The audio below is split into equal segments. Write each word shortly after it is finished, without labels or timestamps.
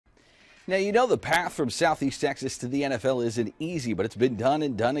Now, you know the path from Southeast Texas to the NFL isn't easy, but it's been done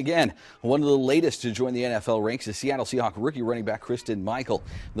and done again. One of the latest to join the NFL ranks is Seattle Seahawks rookie running back Christine Michael.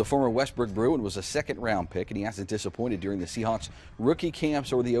 The former Westbrook Bruin was a second-round pick, and he hasn't disappointed during the Seahawks rookie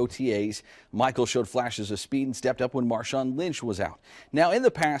camps or the OTAs. Michael showed flashes of speed and stepped up when Marshawn Lynch was out. Now, in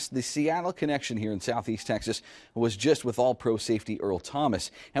the past, the Seattle connection here in Southeast Texas was just with All-Pro safety Earl Thomas.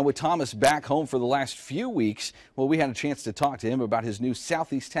 And with Thomas back home for the last few weeks, well, we had a chance to talk to him about his new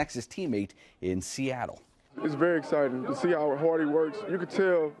Southeast Texas teammate in Seattle. It's very exciting to see how hard he works. You can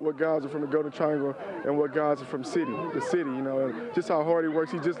tell what guys are from the Golden Triangle and what guys are from the city, and just how hard he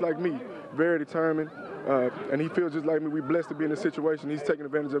works. He's just like me, very determined, and he feels just like me. We're blessed to be in this situation. He's taking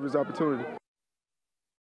advantage of his opportunity.